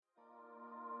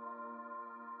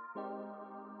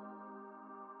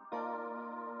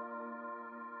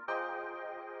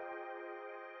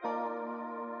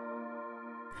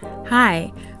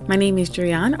Hi, my name is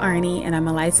Julianne Arney, and I'm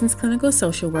a licensed clinical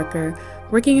social worker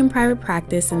working in private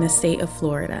practice in the state of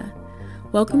Florida.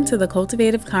 Welcome to the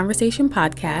Cultivative Conversation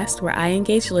podcast, where I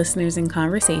engage listeners in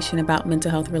conversation about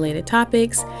mental health related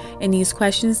topics and use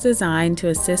questions designed to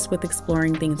assist with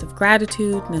exploring themes of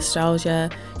gratitude,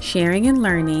 nostalgia, sharing, and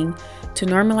learning, to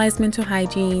normalize mental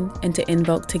hygiene, and to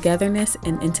invoke togetherness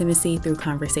and intimacy through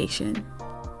conversation.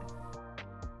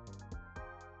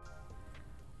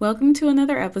 Welcome to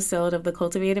another episode of the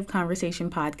Cultivative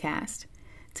Conversation podcast.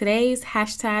 Today's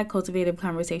 #Cultivative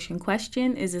Conversation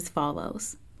question is as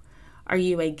follows. Are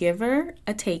you a giver,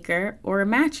 a taker, or a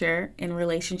matcher in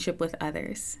relationship with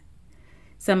others?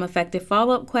 Some effective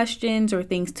follow-up questions or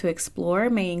things to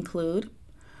explore may include: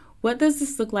 what does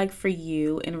this look like for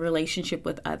you in relationship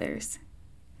with others?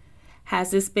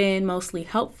 Has this been mostly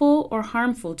helpful or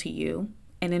harmful to you,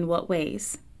 and in what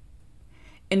ways?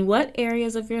 In what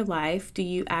areas of your life do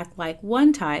you act like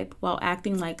one type while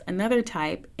acting like another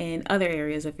type in other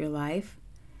areas of your life?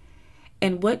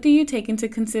 And what do you take into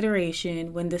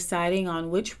consideration when deciding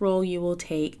on which role you will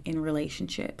take in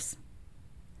relationships?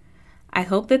 I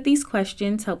hope that these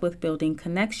questions help with building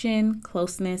connection,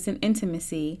 closeness, and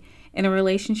intimacy in a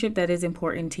relationship that is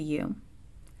important to you.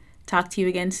 Talk to you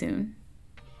again soon.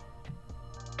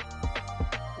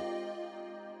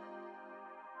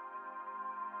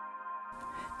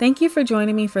 Thank you for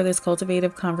joining me for this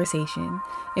cultivative conversation.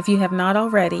 If you have not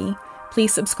already,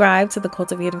 please subscribe to the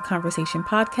Cultivative Conversation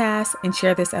podcast and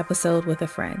share this episode with a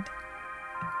friend.